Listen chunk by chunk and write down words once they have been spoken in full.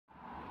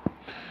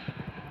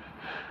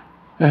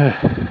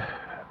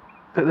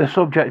The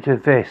subject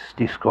of this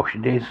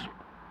discussion is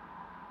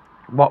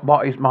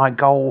what is my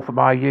goal for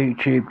my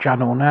YouTube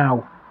channel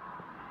now.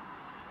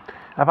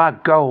 I've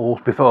had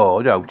goals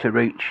before,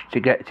 to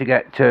get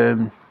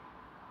a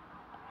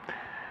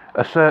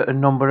certain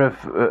number of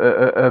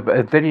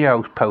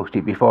videos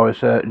posted before a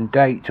certain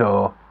date,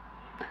 or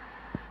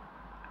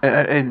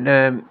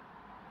the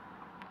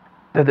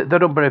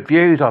number of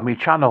views on my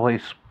channel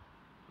is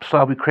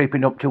slowly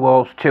creeping up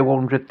towards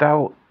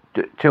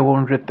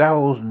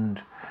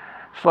 200,000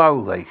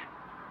 slowly.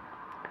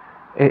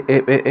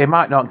 It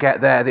might not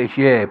get there this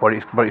year, but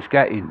it's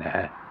getting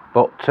there.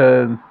 But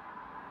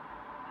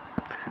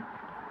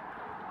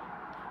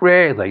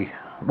really,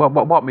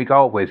 what my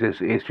goal is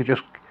to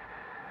just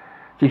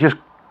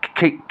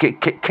keep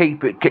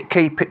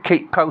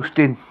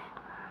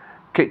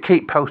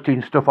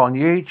posting stuff on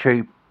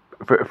YouTube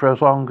for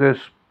as long as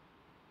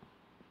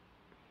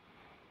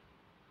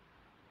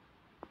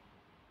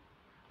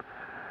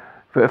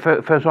for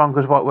as long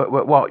as what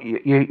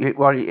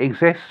it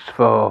exists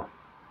for.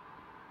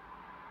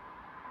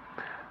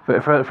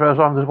 For as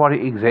long as what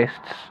it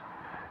exists,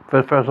 for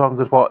as long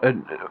as what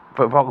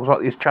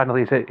this channel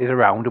is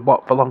around, and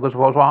for as long as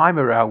what I'm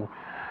around,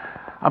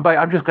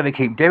 I'm just going to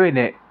keep doing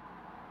it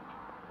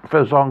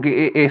for as long.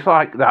 It's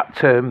like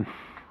that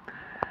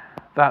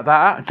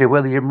actor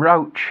William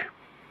Roach.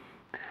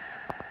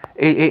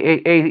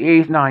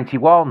 He's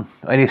 91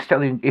 and he's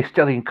still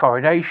in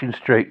Coronation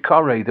Street,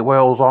 Corrie, the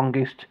world's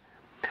longest.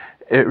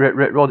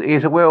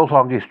 He's the world's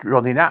longest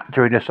running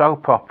actor in a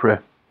soap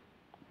opera,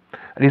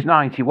 and he's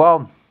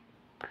 91.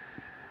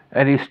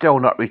 And he's still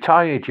not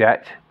retired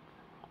yet.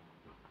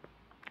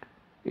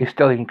 He's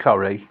still in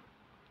Corrie.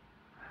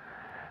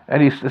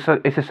 And it's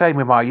the same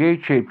with my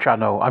YouTube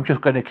channel. I'm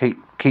just going to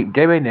keep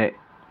doing it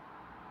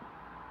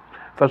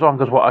for as long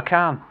as what I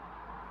can.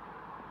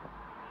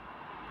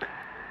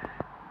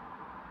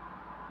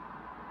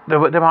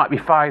 There might be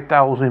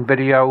 5,000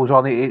 videos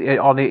on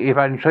it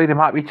eventually. There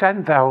might be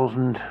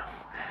 10,000.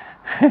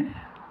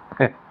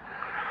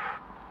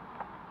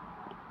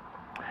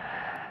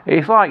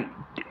 It's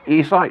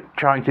like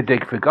trying to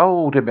dig for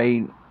gold. I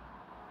mean,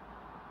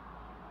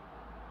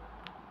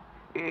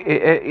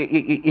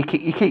 you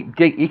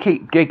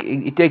keep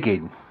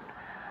digging.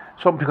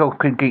 Some people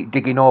can keep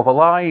digging all their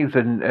lives,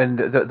 and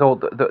they'll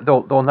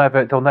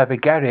never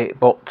get it.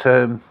 But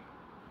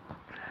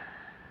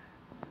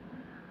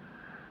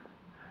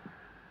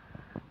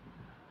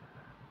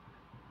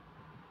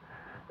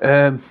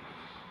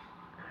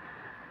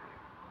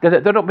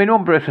my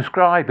number of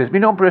subscribers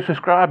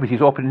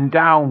is up and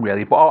down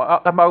really, but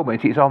at the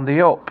moment it's on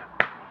the up,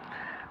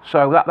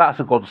 so that's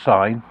a good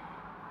sign.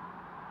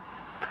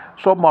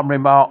 Someone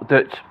remarked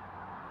that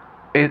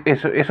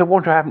it's a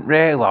wonder I haven't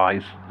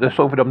realised there's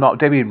something I'm not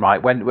doing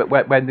right when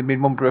my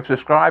number of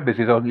subscribers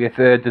is only a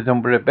third the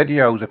number of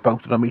videos I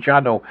posted on my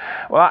channel.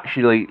 Well,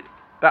 actually,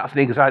 that's an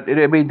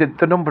exaggeration. I mean,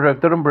 the number of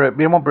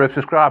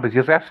subscribers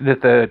is less than a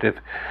third of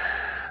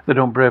the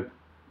number of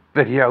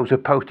videos are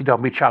posted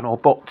on my channel,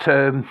 but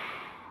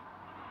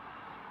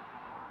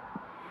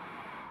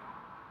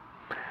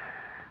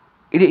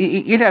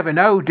you never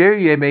know, do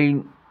you? I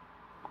mean,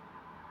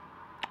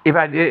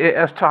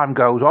 as time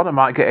goes on, I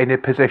might get in a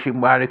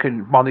position where I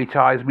can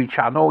monetize my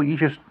channel. You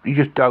just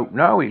don't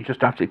know. You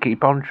just have to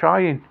keep on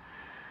trying.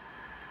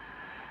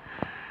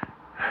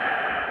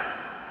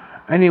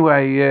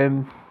 Anyway,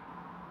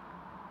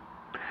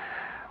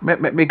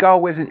 my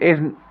goal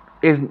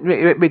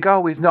my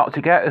goal is not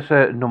to get a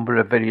certain number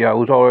of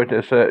videos or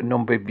a certain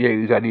number of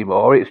views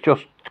anymore. It's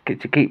just to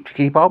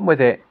keep on with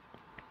it.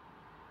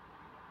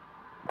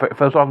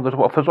 For as long as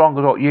what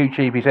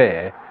YouTube is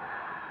here,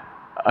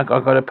 I've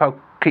got to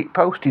keep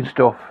posting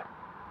stuff.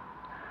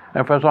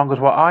 And for as long as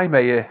what I'm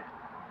here,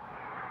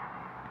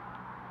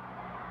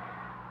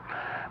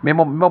 my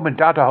mum and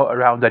dad aren't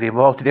around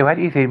anymore to do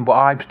anything, but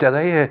I'm still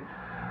here.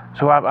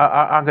 So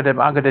I'm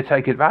gonna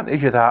take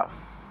advantage of that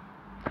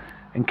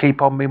and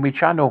keep on with my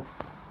channel.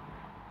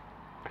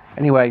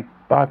 Anyway,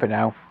 bye for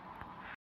now.